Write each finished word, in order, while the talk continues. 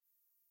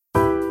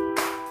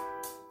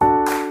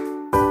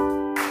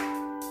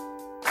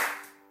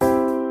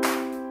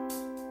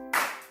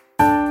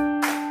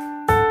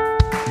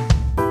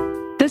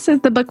This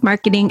is the Book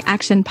Marketing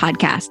Action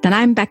Podcast, and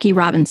I'm Becky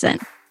Robinson.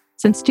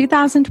 Since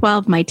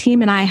 2012, my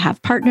team and I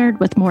have partnered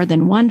with more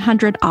than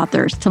 100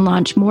 authors to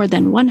launch more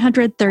than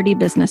 130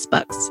 business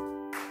books.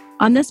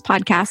 On this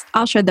podcast,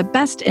 I'll share the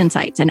best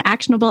insights and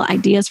actionable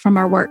ideas from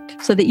our work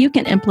so that you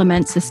can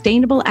implement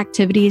sustainable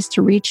activities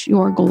to reach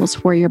your goals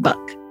for your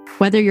book.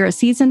 Whether you're a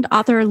seasoned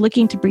author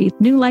looking to breathe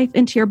new life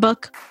into your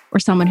book or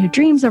someone who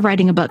dreams of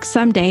writing a book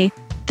someday,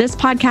 this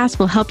podcast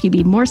will help you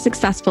be more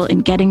successful in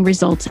getting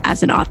results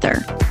as an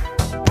author.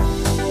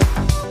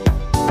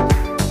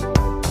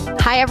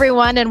 Hi,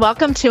 everyone, and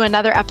welcome to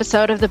another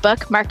episode of the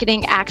Book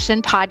Marketing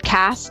Action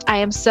Podcast. I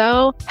am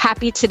so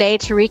happy today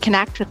to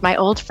reconnect with my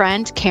old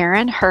friend,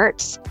 Karin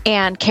Hertz.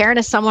 And Karin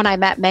is someone I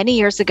met many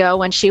years ago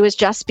when she was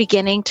just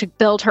beginning to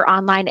build her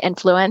online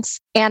influence.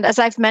 And as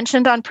I've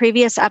mentioned on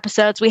previous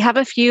episodes, we have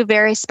a few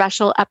very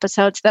special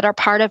episodes that are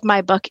part of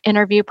my book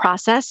interview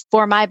process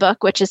for my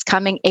book, which is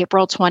coming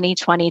April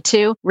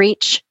 2022,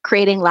 Reach,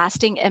 Creating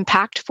Lasting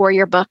Impact for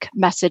Your Book,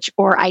 Message,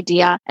 or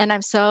Idea. And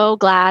I'm so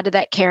glad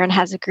that Karin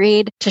has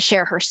agreed to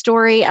share her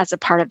story as a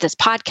part of this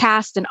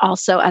podcast and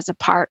also as a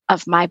part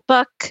of my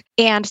book.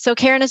 And so,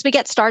 Karin, as we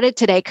get started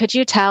today, could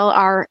you tell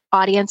our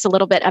audience a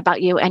little bit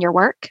about you and your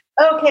work?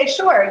 Okay,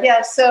 sure.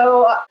 Yeah.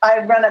 So I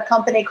run a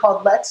company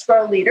called Let's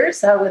Grow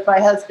Leaders with my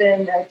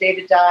husband,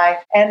 David Dye.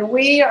 And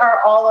we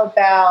are all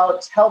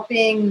about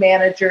helping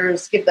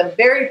managers, give them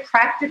very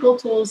practical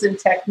tools and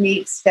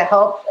techniques to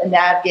help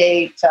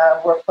navigate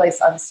workplace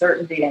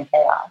uncertainty and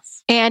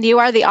chaos. And you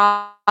are the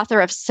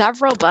author of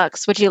several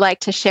books. Would you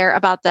like to share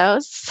about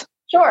those?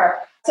 Sure.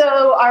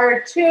 So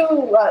our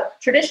two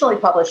traditionally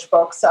published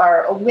books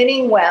are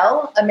Winning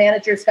Well, A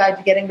Manager's Guide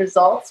to Getting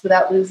Results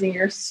Without Losing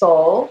Your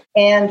Soul.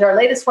 And our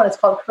latest one is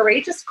called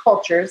Courageous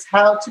Cultures,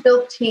 How to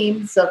Build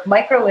Teams of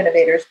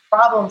Micro-Innovators,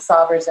 Problem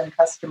Solvers, and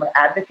Customer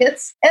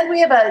Advocates. And we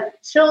have a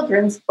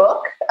children's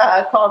book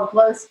called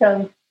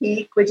Glowstone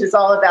Peak, which is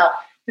all about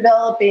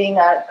developing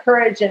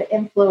courage and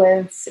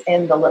influence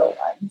in the little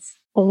ones.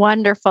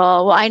 Wonderful.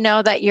 Well, I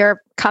know that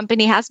your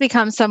company has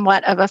become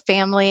somewhat of a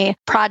family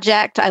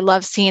project. I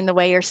love seeing the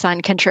way your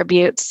son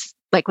contributes,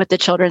 like with the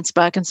children's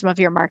book and some of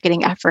your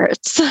marketing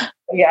efforts.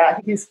 Yeah,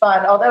 he's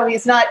fun. Although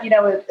he's not,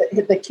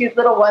 the cute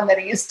little one that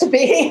he used to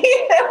be,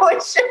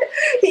 which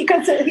he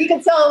could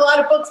sell a lot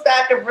of books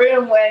back of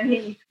room when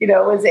he,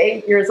 was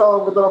 8 years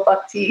old with little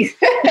buck teeth.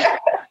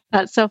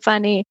 That's so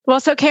funny.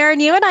 Well, so Karin,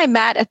 you and I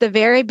met at the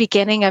very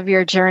beginning of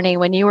your journey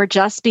when you were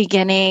just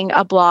beginning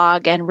a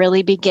blog and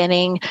really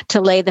beginning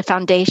to lay the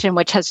foundation,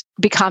 which has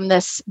become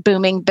this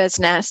booming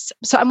business.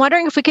 So I'm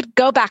wondering if we could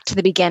go back to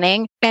the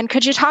beginning and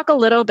could you talk a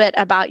little bit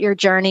about your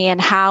journey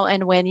and how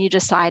and when you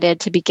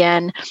decided to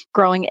begin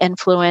growing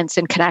influence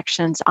and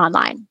connections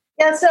online?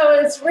 Yeah, so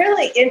it's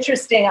really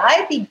interesting.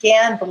 I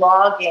began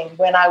blogging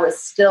when I was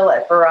still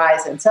at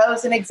Verizon. So I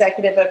was an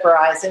executive at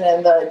Verizon,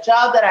 and the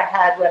job that I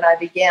had when I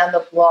began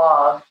the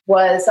blog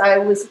was I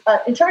was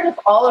in charge of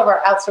all of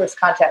our outsourced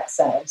contact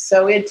centers.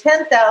 So we had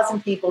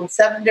 10,000 people in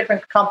 7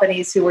 different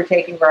companies who were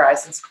taking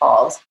Verizon's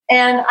calls.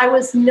 And I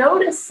was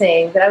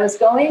noticing that I was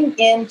going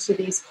into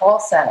these call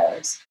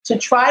centers to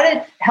try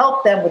to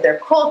help them with their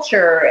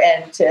culture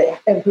and to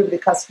improve the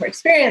customer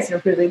experience and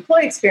improve the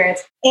employee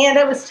experience. And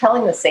I was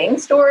telling the same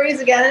stories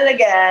again and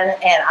again.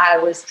 And I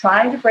was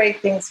trying to break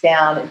things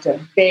down into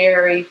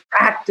very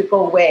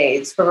practical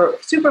ways for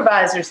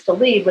supervisors to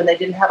lead when they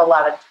didn't have a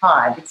lot of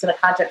time. Because in a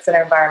contact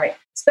center environment,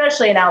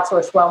 especially an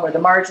outsourced one where the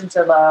margins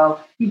are low,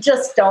 you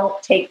just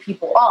don't take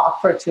people off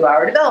for a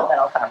 2-hour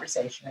developmental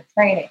conversation or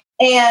training.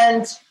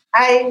 And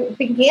I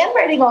began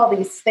writing all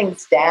these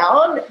things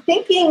down,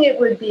 thinking it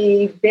would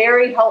be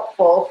very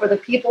helpful for the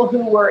people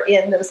who were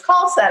in those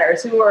call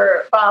centers, who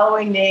were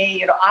following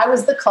me. I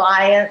was the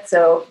client,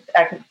 so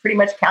I could pretty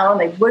much count on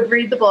they would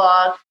read the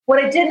blog.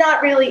 What I did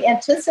not really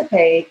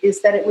anticipate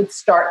is that it would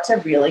start to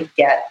really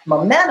get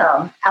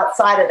momentum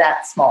outside of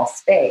that small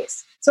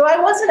space. So I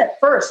wasn't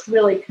at first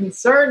really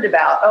concerned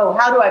about,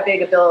 how do I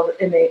build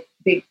in a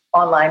big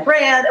online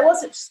brand? It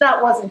wasn't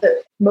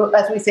the,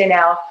 as we say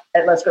now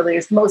at Let's Grow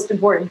Leaders, most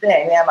important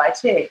thing, the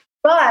MIT.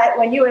 But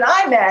when you and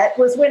I met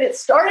was when it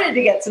started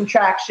to get some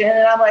traction.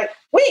 And I'm like,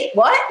 wait,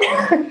 what?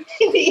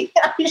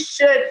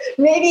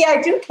 maybe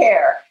I do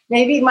care.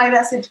 Maybe my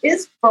message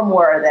is for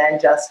more than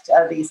just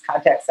these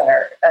contact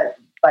center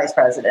vice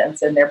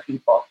presidents and their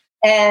people.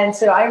 And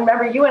so I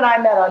remember you and I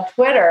met on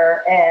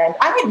Twitter and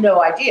I had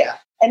no idea.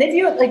 And if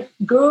you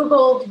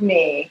Googled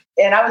me,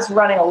 and I was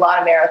running a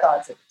lot of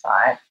marathons at the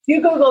time, if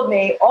you Googled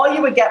me, all you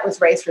would get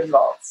was race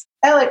results.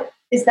 And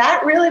is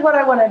that really what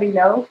I want to be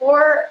known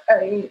for?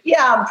 I mean,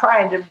 yeah, I'm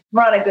trying to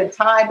run a good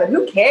time, but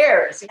who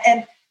cares?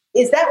 And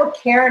is that what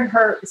Karin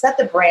Hurt, is that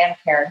the brand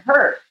Karin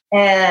Hurt?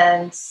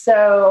 And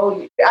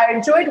so I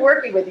enjoyed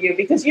working with you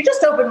because you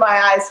just opened my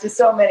eyes to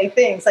so many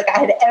things. I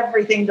had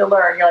everything to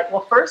learn. You're like,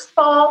 well, first of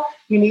all,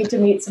 you need to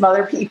meet some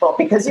other people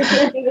because you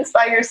can't do this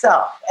by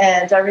yourself.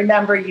 And I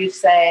remember you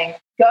saying,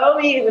 go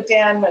meet with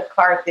Dan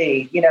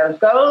McCarthy,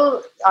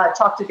 go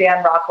talk to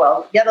Dan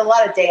Rockwell. You had a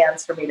lot of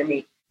Dans for me to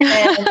meet.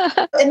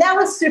 And that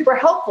was super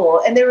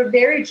helpful. And they were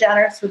very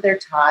generous with their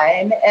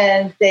time,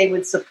 and they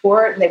would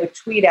support and they would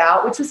tweet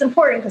out, which was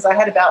important because I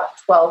had about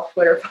 12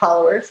 Twitter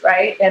followers,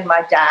 right? And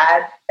my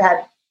dad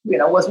had,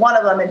 was one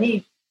of them, and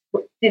he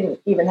didn't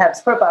even have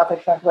his profile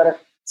picture on Twitter.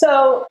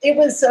 So it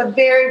was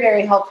very,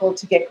 very helpful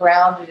to get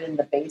grounded in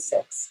the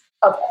basics.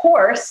 Of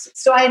course,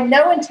 so I had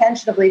no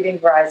intention of leaving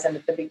Verizon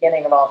at the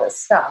beginning of all this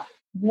stuff.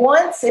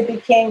 Once it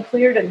became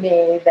clear to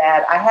me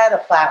that I had a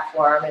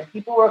platform and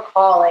people were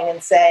calling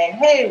and saying,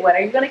 hey, when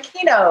are you going to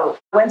keynote?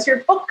 When's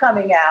your book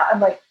coming out? I'm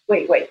like,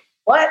 wait,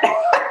 what?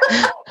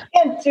 I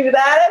can't do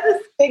that. I have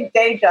this big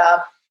day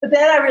job. But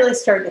then I really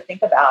started to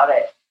think about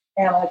it.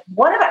 And I'm like,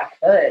 what if I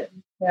could?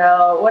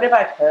 What if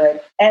I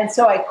could? And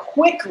so I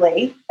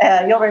quickly,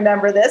 you'll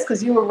remember this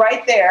because you were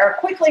right there,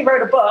 quickly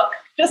wrote a book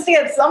just to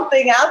get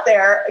something out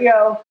there,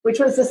 which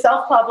was the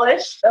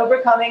self-published,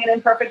 Overcoming an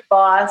Imperfect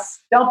Boss.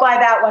 Don't buy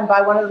that one,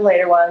 buy one of the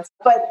later ones.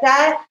 But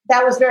that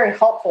was very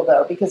helpful,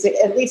 though, because it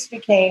at least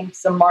became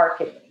some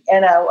marketing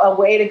and a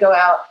way to go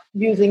out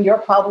using your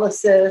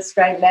publicist,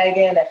 right,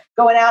 Megan, and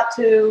going out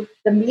to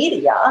the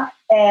media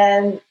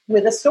and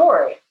with a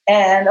story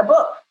and a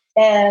book.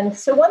 And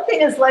so one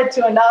thing has led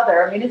to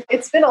another. I mean,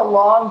 it's been a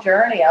long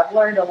journey. I've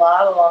learned a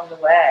lot along the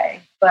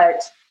way,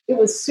 but it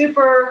was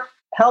super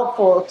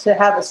helpful to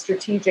have a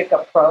strategic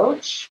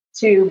approach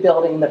to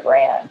building the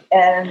brand.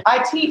 And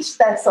I teach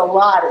this a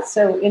lot. It's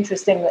so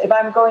interesting. If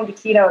I'm going to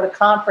keynote a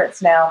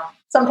conference now,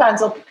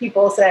 sometimes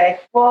people say,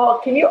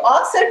 well, can you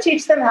also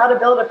teach them how to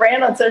build a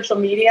brand on social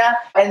media?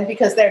 And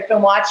because they've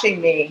been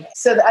watching me.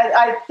 So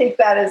I take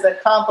that as a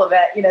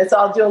compliment, so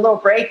I'll do a little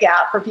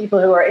breakout for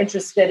people who are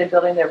interested in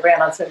building their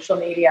brand on social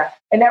media.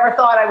 I never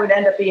thought I would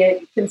end up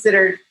being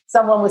considered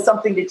someone with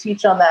something to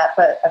teach on that,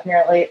 but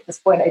apparently at this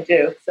point I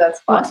do. So that's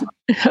fun.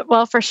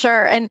 Well, for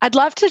sure. And I'd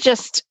love to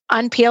just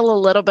unpeel a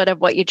little bit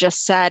of what you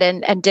just said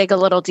and dig a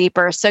little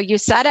deeper. So you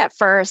said at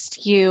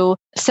first you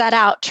set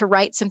out to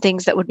write some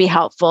things that would be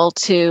helpful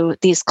to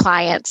these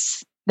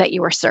clients that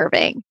you were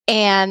serving.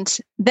 And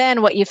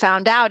then what you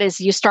found out is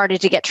you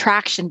started to get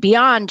traction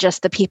beyond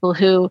just the people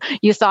who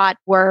you thought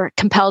were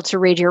compelled to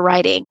read your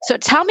writing. So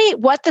tell me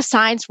what the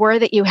signs were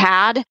that you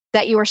had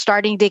that you were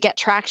starting to get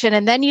traction.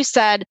 And then you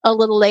said a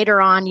little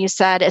later on, you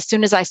said, as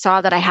soon as I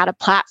saw that I had a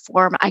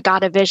platform, I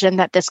got a vision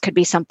that this could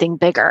be something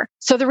bigger.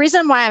 So the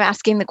reason why I'm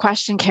asking the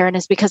question, Karin,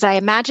 is because I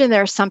imagine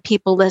there are some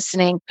people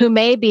listening who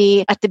may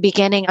be at the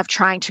beginning of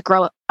trying to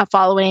grow a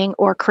following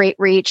or create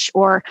reach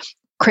or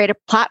create a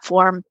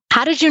platform.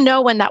 How did you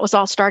know when that was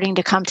all starting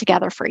to come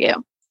together for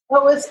you?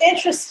 Well, it was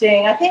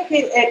interesting. I think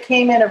it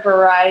came in a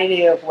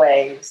variety of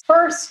ways.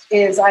 First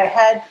is I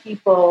had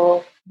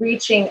people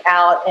reaching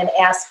out and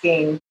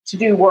asking to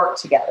do work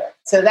together.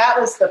 So that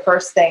was the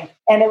first thing.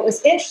 And it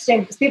was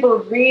interesting because people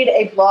would read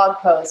a blog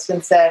post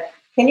and say,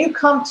 can you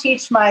come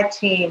teach my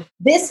team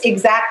this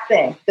exact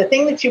thing, the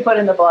thing that you put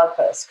in the blog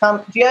post?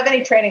 Do you have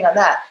any training on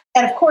that?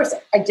 And of course,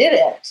 I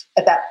didn't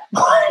at that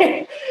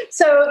point.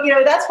 So,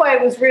 that's why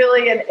it was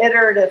really an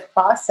iterative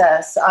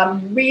process.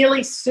 I'm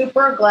really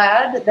super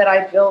glad that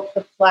I built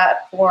the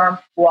platform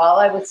while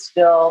I was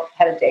still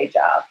had a day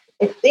job.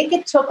 I think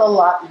it took a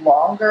lot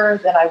longer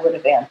than I would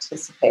have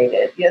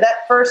anticipated.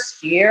 That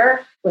first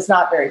year was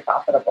not very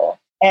profitable.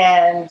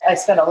 And I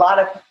spent a lot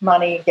of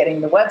money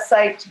getting the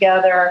website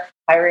together,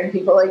 hiring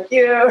people like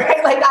you,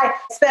 right? Like I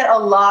spent a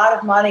lot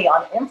of money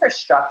on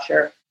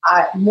infrastructure,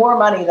 more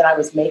money than I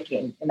was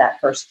making in that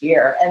first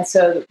year. And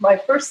so my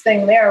first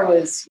thing there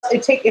was,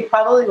 it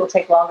probably will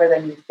take longer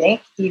than you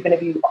think, even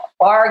if you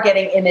are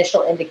getting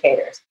initial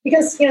indicators.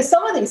 Because,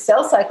 some of these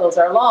sales cycles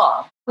are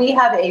long. We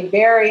have a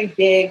very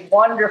big,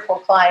 wonderful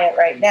client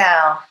right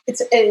now.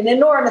 It's an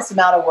enormous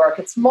amount of work.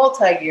 It's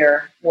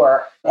multi-year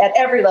work at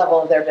every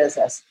level of their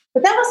business.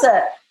 But that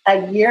was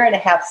a year and a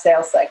half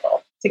sales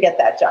cycle to get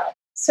that job.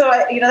 So,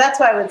 that's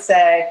why I would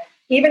say,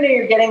 even if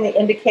you're getting the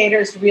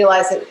indicators,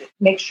 realize that,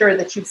 make sure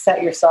that you've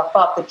set yourself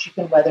up that you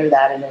can weather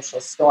that initial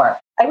storm.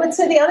 I would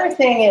say the other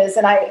thing is,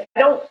 and I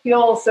don't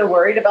feel so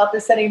worried about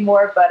this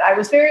anymore, but I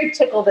was very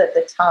tickled at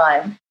the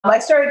time. I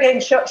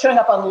started showing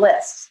up on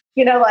lists,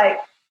 like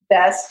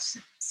best,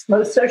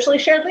 most socially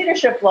shared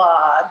leadership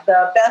blog,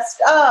 the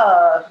best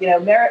of,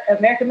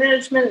 American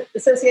Management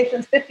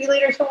Association's 50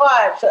 leaders to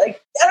watch. I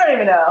don't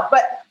even know.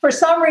 But for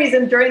some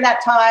reason during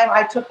that time,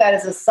 I took that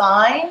as a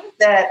sign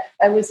that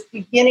I was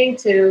beginning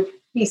to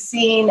be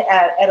seen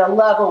at a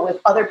level with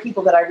other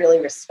people that I really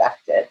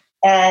respected.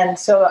 And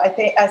so I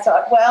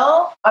thought,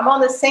 well, I'm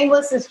on the same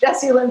list as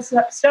Jessie Lynn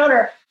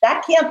Stoner.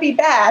 That can't be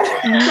bad,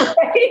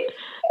 right?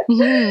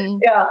 Mm-hmm.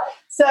 Yeah.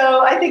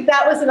 So I think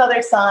that was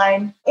another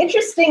sign.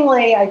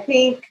 Interestingly, I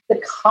think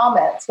the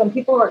comments, when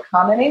people were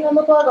commenting on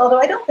the blog, although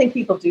I don't think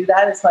people do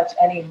that as much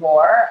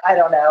anymore, I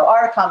don't know.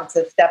 Our comments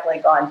have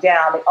definitely gone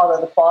down,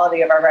 although the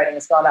quality of our writing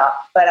has gone up.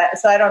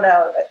 So I don't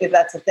know if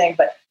that's a thing,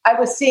 but I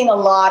was seeing a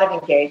lot of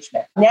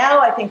engagement.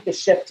 Now I think the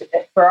shift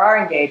for our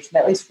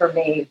engagement, at least for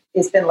me,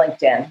 has been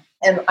LinkedIn.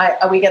 And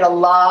we get a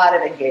lot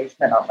of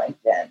engagement on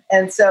LinkedIn.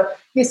 And so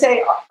you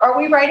say, are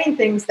we writing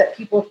things that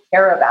people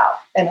care about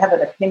and have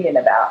an opinion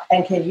about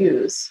and can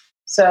use?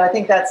 So I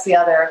think that's the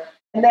other.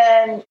 And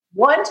then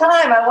one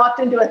time I walked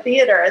into a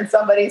theater and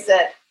somebody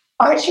said,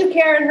 "Aren't you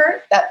Karin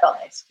Hurt?" That felt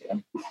nice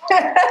too.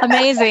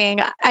 Amazing.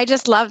 I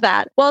just love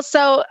that. Well,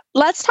 so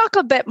let's talk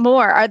a bit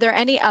more. Are there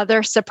any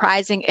other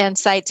surprising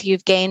insights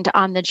you've gained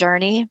on the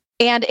journey?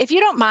 And if you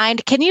don't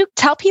mind, can you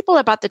tell people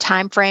about the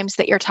timeframes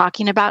that you're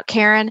talking about,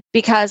 Karin?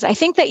 Because I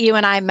think that you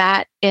and I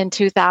met in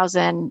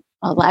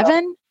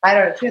 2011. I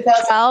don't know,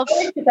 2012.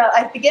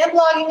 I began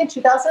blogging in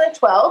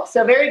 2012.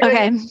 So very good.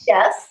 Okay.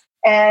 Yes.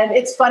 And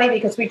it's funny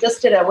because we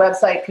just did a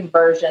website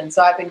conversion.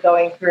 So I've been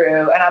going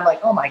through and I'm like,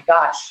 oh my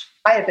gosh,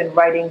 I have been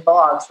writing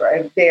blogs for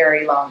a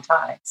very long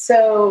time.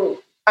 So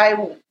I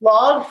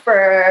blogged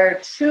for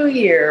 2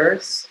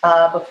 years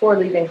before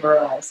leaving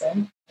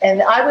Verizon.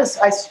 And I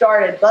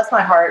started, bless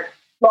my heart,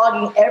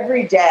 blogging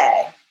every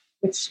day,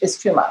 which is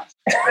too much.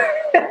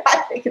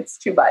 I think it's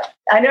too much.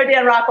 I know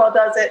Dan Rockwell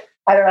does it.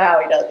 I don't know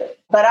how he does it.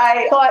 But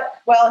I thought,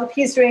 well, if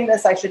he's doing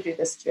this, I should do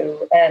this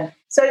too. And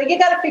so you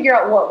got to figure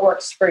out what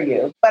works for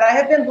you. But I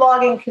have been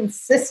blogging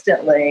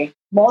consistently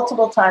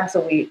multiple times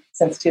a week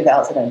since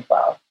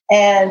 2012.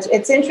 And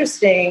it's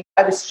interesting.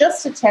 I was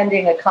just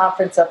attending a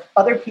conference of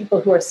other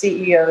people who are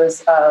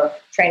CEOs of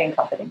training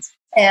companies.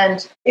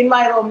 And in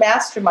my little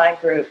mastermind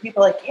group,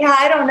 people are like, yeah,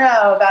 I don't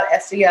know about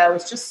SEO.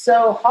 It's just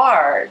so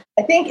hard.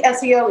 I think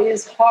SEO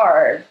is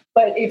hard,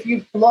 but if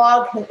you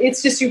blog,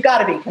 it's just, you've got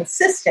to be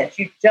consistent.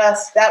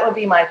 That would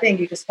be my thing.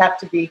 You just have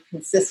to be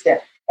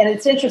consistent. And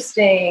it's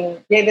interesting,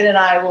 David and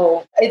I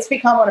it's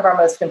become one of our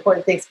most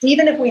important things,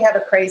 even if we have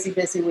a crazy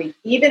busy week,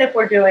 even if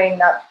we're doing,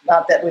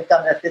 not that we've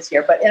done that this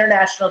year, but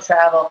international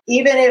travel,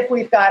 even if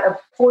we've got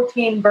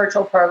 14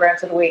 virtual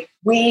programs in a week,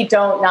 we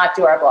don't not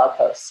do our blog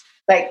posts.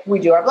 Like we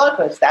do our blog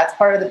posts. That's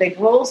part of the big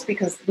rules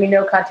because we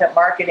know content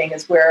marketing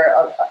is where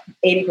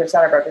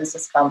 80% of our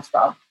business comes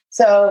from.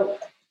 So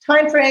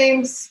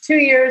timeframes, 2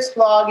 years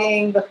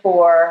blogging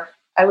before,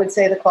 I would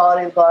say the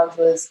quality of the blogs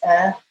was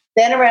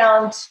Then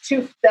around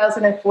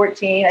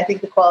 2014, I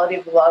think the quality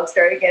of the blog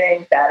started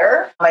getting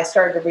better. I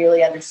started to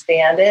really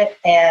understand it.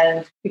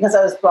 And because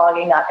I was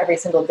blogging not every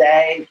single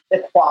day, the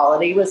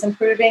quality was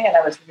improving and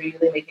I was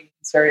really making a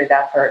concerted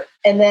effort.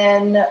 And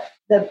then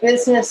the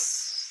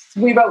business,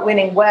 we wrote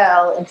Winning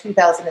Well in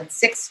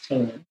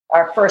 2016,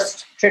 our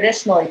first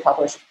traditionally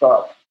published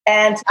book.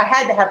 And I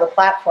had to have a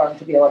platform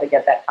to be able to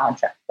get that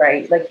contract,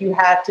 right? Like you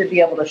have to be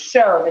able to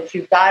show that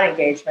you've got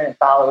engagement and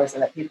followers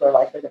and that people are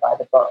likely to buy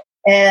the book.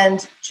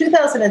 And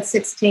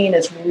 2016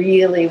 is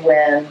really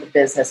when the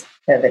business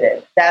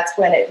pivoted. That's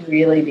when it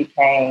really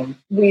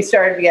we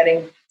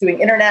started doing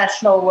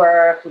international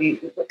work.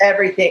 We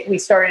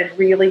started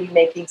really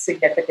making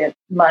significant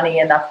money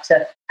enough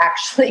to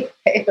actually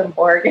pay the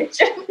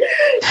mortgage and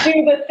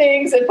do the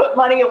things and put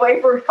money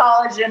away for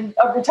college and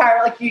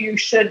retire like you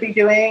should be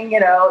doing,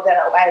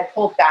 that I had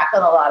pulled back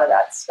on a lot of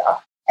that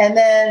stuff. And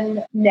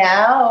then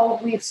now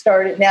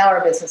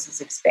our business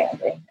is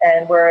expanding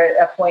and we're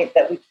at a point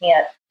that we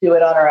can't do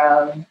it on our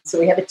own. So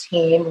we have a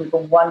team, we have a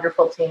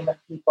wonderful team of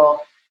people.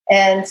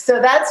 And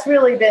so that's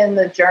really been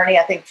the journey.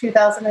 I think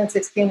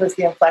 2016 was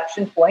the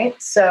inflection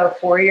point. So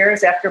 4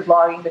 years after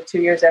blogging, but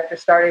 2 years after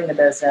starting the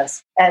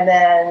business. And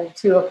then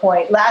to a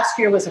point, last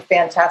year was a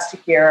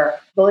fantastic year.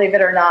 Believe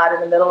it or not,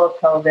 in the middle of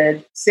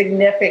COVID,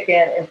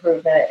 significant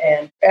improvement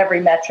in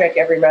every metric,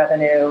 every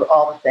revenue,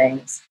 all the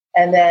things.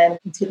 And then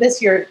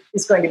this year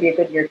is going to be a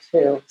good year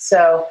too.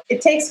 So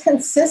it takes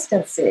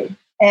consistency.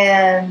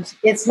 And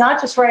it's not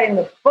just writing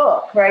the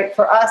book, right?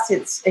 For us,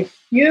 it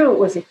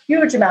was a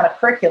huge amount of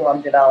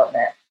curriculum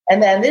development.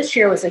 And then this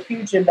year was a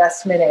huge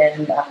investment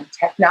in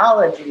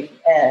technology.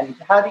 And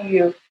how do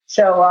you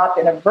show up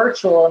in a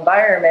virtual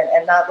environment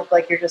and not look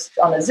like you're just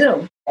on a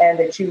Zoom and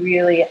that you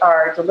really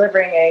are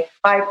delivering a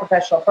high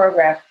professional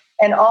program.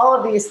 And all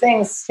of these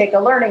things take a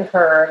learning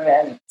curve.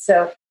 And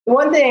so the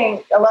one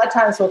thing, a lot of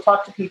times we'll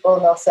talk to people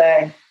and they'll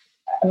say,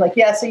 I'm like,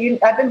 yeah, so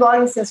I've been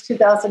blogging since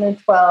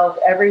 2012,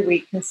 every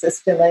week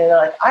consistently. And they're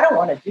like, I don't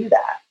want to do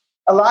that.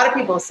 A lot of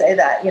people say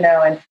that,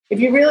 and if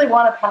you really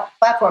want a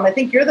platform, I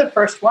think you're the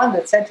first one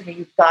that said to me,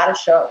 you've got to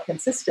show up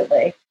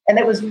consistently. And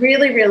it was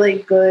really, really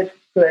good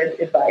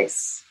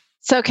advice.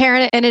 So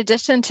Karin, in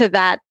addition to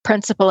that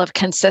principle of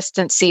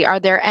consistency,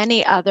 are there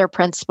any other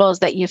principles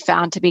that you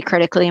found to be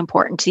critically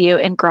important to you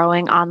in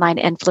growing online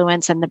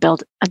influence and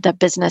the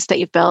business that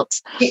you've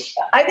built?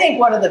 I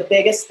think one of the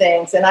biggest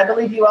things, and I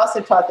believe you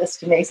also taught this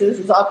to me, so this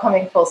is all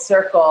coming full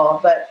circle,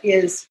 but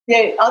is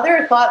the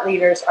other thought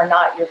leaders are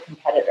not your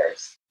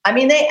competitors. I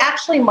mean, they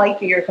actually might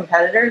be your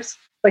competitors,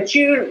 but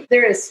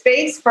there is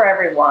space for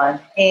everyone,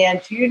 and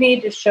you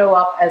need to show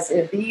up as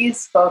if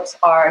these folks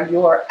are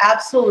your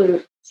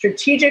absolute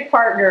strategic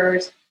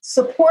partners.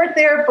 Support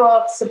their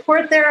books,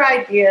 support their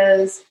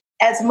ideas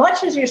as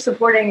much as you're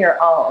supporting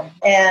your own,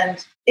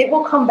 and it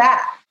will come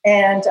back.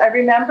 And I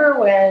remember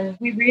when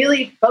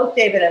both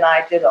David and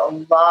I did a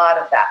lot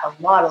of that,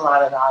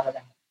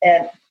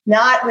 and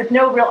not with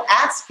no real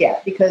ask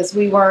yet, because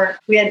we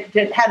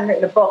hadn't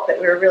written a book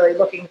that we were really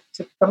looking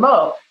to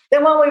promote.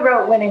 Then when we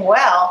wrote Winning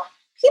Well,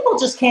 people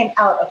just came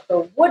out of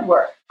the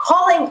woodwork.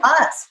 calling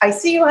us. I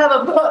see you have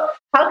a book.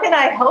 How can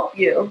I help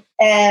you?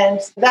 And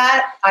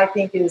that, I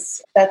think,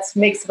 that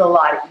makes it a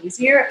lot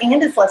easier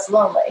and it's less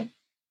lonely,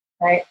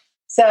 right?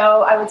 So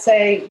I would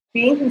say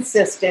being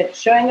consistent,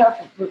 showing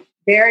up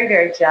very,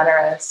 very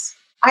generous.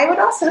 I would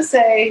also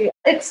say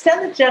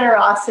extend the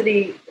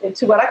generosity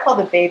to what I call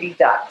the baby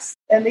ducks.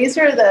 And these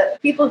are the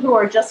people who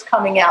are just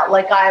coming out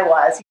like I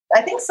was.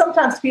 I think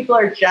sometimes people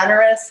are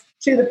generous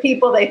to the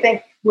people they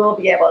think will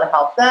be able to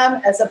help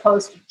them as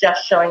opposed to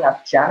just showing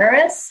up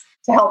generous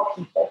to help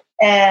people.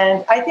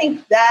 And I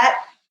think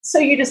that, so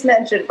you just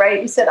mentioned,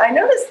 right? You said, I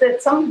noticed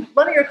that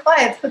one of your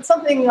clients put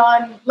something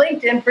on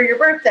LinkedIn for your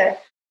birthday.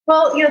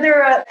 Well,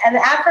 they're an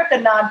Africa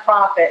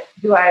nonprofit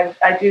who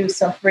I do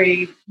some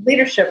free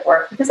leadership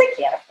work because they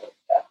can't afford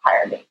to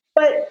hire me.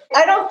 But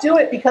I don't do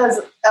it because,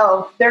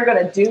 they're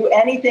going to do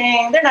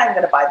anything. They're not even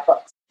going to buy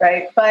books,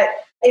 right? But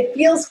it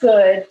feels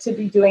good to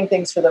be doing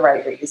things for the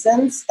right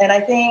reasons. And I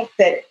think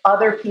that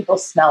other people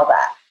smell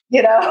that,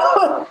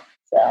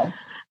 So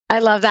I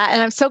love that.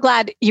 And I'm so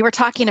glad you were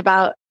talking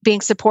about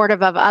being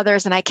supportive of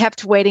others. And I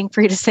kept waiting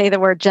for you to say the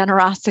word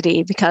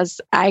generosity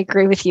because I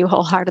agree with you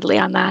wholeheartedly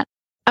on that.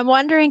 I'm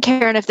wondering,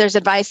 Karin, if there's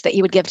advice that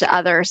you would give to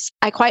others.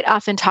 I quite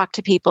often talk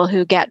to people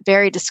who get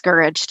very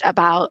discouraged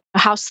about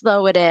how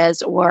slow it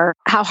is or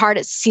how hard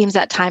it seems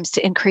at times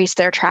to increase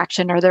their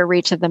traction or their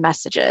reach of the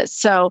messages.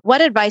 So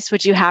what advice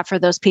would you have for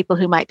those people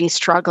who might be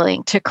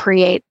struggling to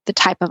create the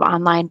type of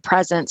online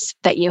presence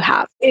that you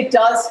have? It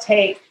does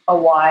take a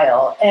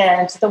while.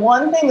 And the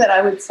one thing that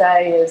I would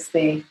say is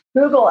the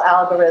Google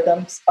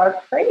algorithms are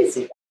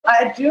crazy.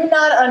 I do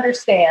not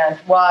understand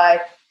why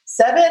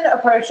 7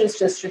 approaches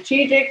to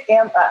strategic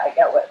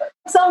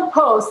some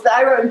post that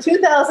I wrote in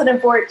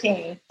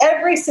 2014,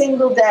 every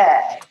single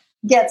day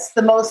gets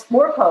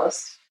more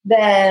posts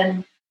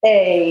than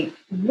a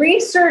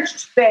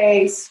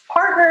research-based,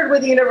 partnered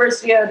with the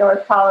University of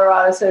North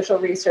Colorado Social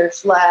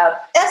Research Lab,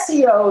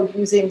 SEO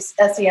using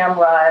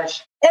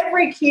SEMrush,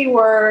 every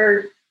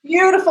keyword,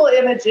 beautiful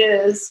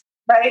images,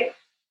 right?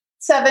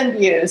 7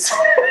 views.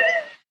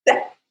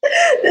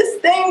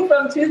 This thing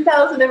from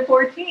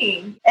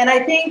 2014. And I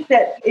think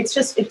that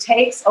it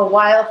takes a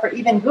while for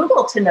even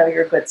Google to know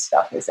your good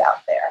stuff is out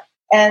there.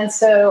 And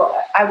so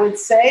I would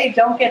say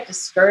don't get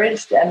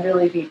discouraged and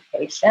really be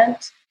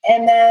patient.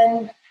 And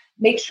then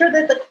make sure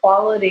that the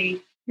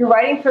quality, you're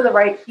writing for the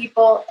right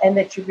people and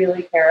that you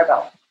really care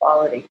about the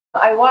quality.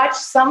 I watch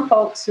some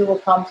folks who will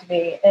come to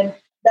me and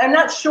I'm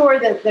not sure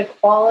that the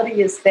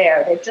quality is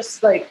there. They're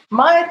just like,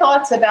 my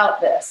thoughts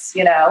about this,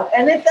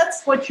 and if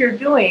that's what you're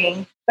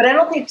doing, but I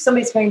don't think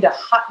somebody's going to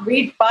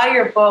buy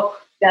your book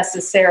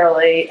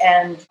necessarily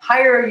and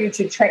hire you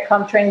to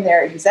come train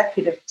their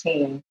executive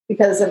team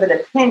because of an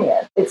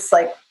opinion. It's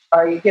like,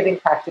 are you giving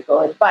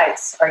practical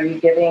advice? Are you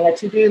giving a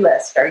to-do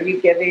list? Are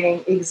you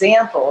giving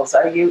examples?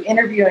 Are you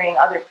interviewing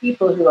other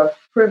people who have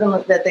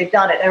proven that they've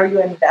done it? Are you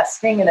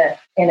investing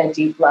in a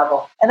deep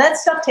level? And that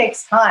stuff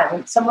takes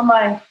time. Some of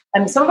our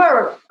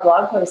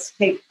blog posts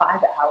take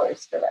 5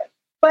 hours to write,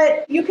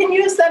 but you can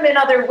use them in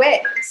other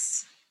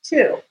ways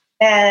too.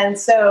 And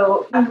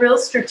so I'm real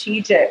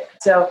strategic.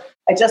 So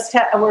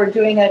we're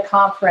doing a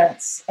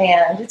conference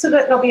and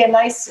it'll be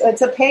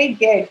it's a paid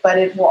gig, but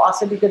it will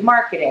also be good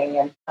marketing.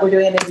 And we're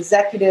doing an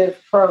executive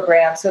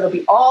program. So it'll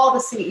be all the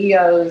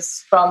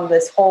CEOs from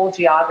this whole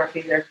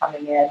geography that are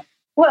coming in.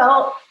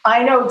 Well,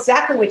 I know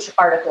exactly which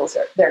articles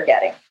they're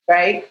getting,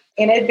 right?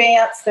 In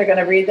advance, they're going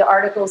to read the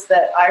articles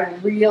that I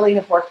really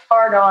have worked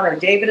hard on or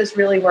David has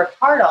really worked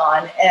hard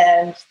on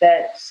and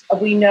that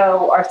we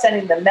know are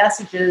sending the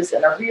messages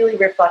and are really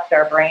reflect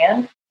our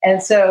brand.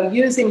 And so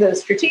using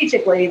those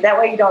strategically, that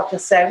way you don't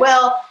just say,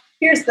 well,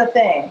 here's the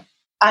thing.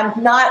 I'm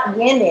not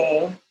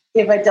winning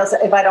if I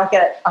don't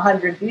get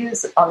 100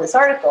 views on this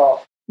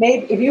article.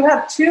 Maybe if you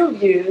have 2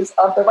 views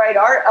of the right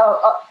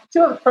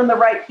from the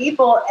right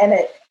people and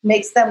it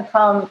makes them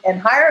come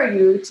and hire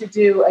you to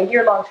do a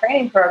year-long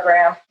training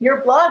program,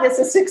 your blog is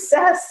a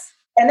success.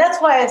 And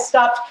that's why I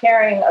stopped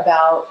caring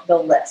about the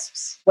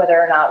lists, whether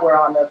or not we're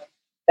on the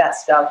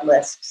best of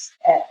lists.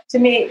 To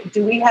me,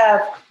 do we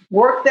have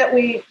work that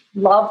we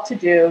love to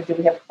do? Do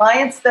we have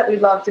clients that we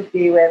love to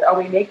be with? Are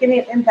we making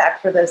an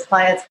impact for those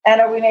clients?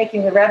 And are we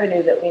making the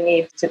revenue that we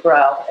need to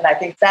grow? And I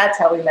think that's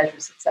how we measure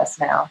success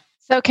now.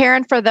 So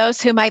Karin, for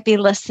those who might be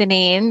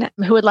listening,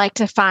 who would like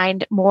to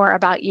find more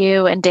about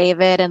you and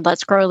David and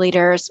Let's Grow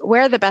Leaders,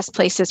 where are the best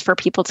places for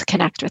people to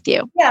connect with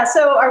you? Yeah,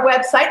 so our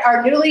website,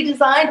 our newly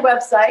designed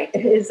website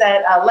is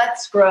at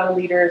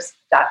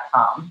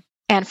letsgrowleaders.com.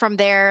 And from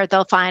there,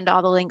 they'll find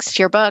all the links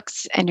to your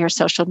books and your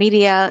social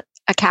media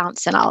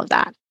accounts and all of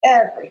that.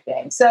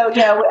 Everything. So,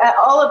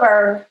 all of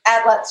our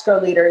at Let's Grow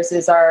Leaders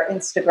is our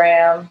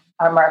Instagram.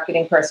 Our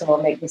marketing person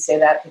will make me say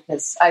that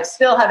because I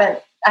still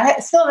haven't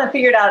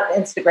figured out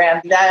Instagram.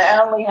 I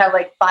only have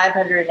like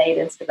 508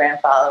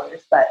 Instagram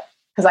followers, but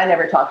because I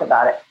never talk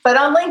about it. But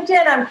on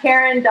LinkedIn, I'm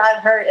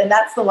Karin.Hurt, and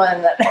that's the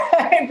one that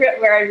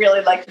where I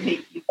really like to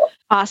meet people.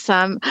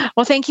 Awesome.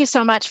 Well, thank you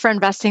so much for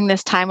investing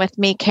this time with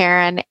me,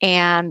 Karin.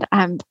 And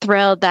I'm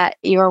thrilled that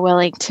you are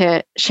willing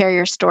to share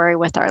your story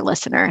with our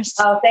listeners.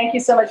 Oh, thank you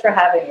so much for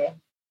having me.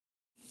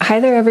 Hi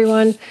there,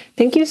 everyone.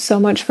 Thank you so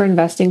much for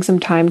investing some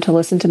time to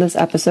listen to this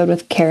episode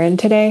with Karin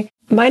today.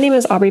 My name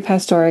is Aubrey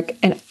Pastoric,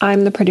 and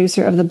I'm the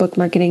producer of the Book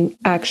Marketing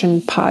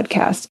Action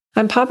podcast.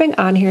 I'm popping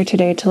on here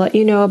today to let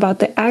you know about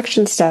the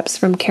action steps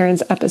from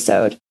Karin's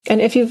episode.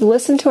 And if you've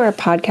listened to our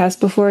podcast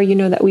before, you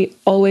know that we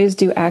always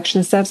do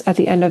action steps at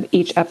the end of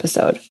each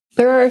episode.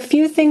 There are a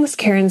few things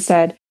Karin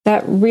said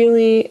that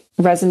really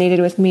resonated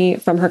with me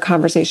from her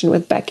conversation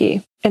with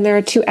Becky. And there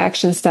are 2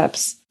 action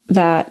steps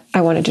that I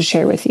wanted to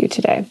share with you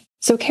today.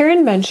 So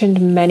Karin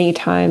mentioned many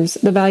times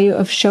the value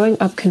of showing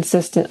up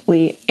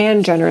consistently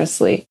and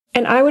generously.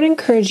 And I would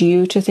encourage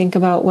you to think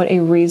about what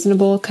a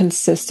reasonable,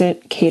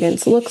 consistent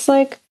cadence looks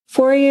like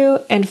for you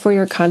and for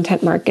your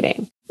content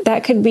marketing.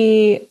 That could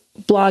be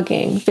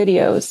blogging,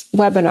 videos,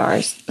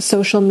 webinars,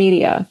 social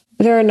media.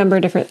 There are a number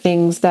of different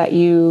things that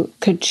you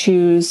could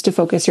choose to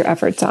focus your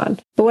efforts on.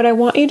 But what I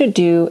want you to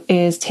do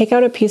is take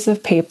out a piece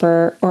of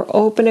paper or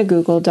open a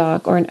Google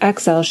Doc or an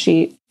Excel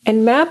sheet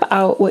and map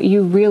out what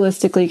you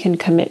realistically can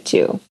commit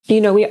to.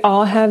 You know, we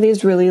all have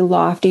these really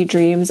lofty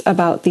dreams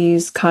about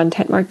these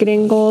content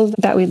marketing goals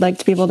that we'd like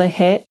to be able to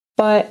hit,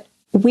 but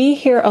we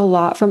hear a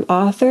lot from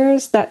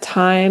authors that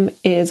time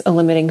is a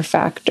limiting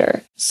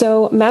factor.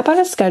 So map out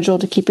a schedule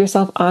to keep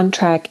yourself on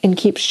track and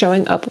keep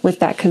showing up with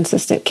that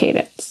consistent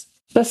cadence.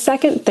 The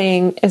second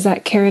thing is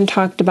that Karin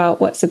talked about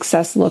what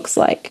success looks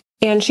like.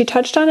 And she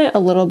touched on it a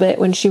little bit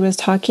when she was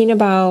talking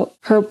about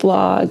her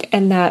blog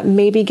and that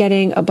maybe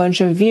getting a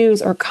bunch of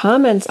views or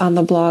comments on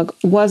the blog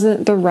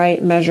wasn't the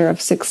right measure of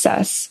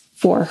success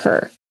for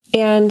her.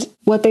 And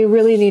what they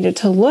really needed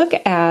to look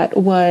at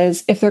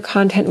was if their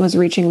content was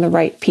reaching the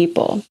right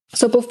people.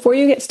 So before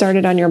you get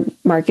started on your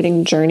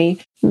marketing journey,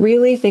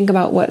 really think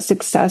about what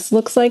success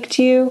looks like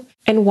to you.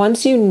 And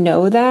once you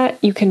know that,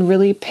 you can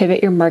really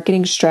pivot your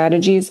marketing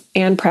strategies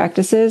and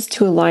practices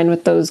to align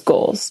with those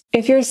goals.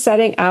 If you're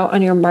setting out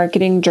on your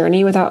marketing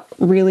journey without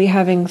really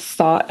having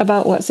thought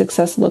about what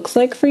success looks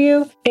like for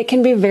you, it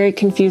can be very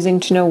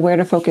confusing to know where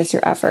to focus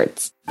your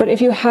efforts. But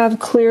if you have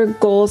clear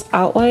goals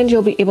outlined,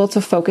 you'll be able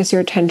to focus your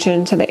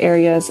attention to the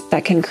areas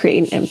that can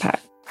create an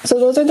impact. So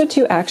those are the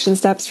 2 action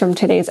steps from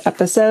today's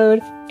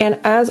episode. And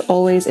as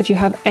always, if you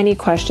have any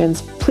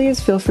questions, please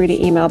feel free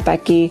to email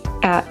Becky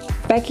at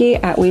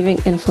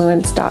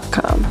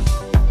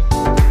weavinginfluence.com.